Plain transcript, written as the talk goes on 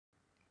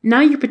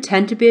Now you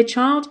pretend to be a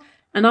child,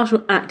 and I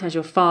shall act as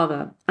your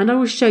father, and I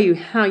will show you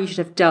how you should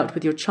have dealt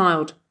with your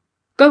child.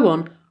 Go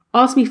on,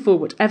 ask me for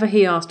whatever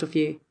he asked of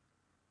you."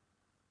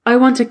 "I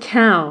want a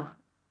cow,"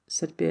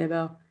 said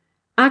Birbal.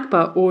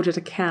 Akbar ordered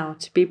a cow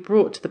to be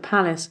brought to the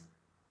palace.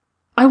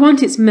 "I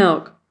want its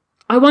milk,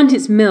 I want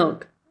its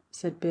milk,"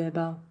 said Birbal.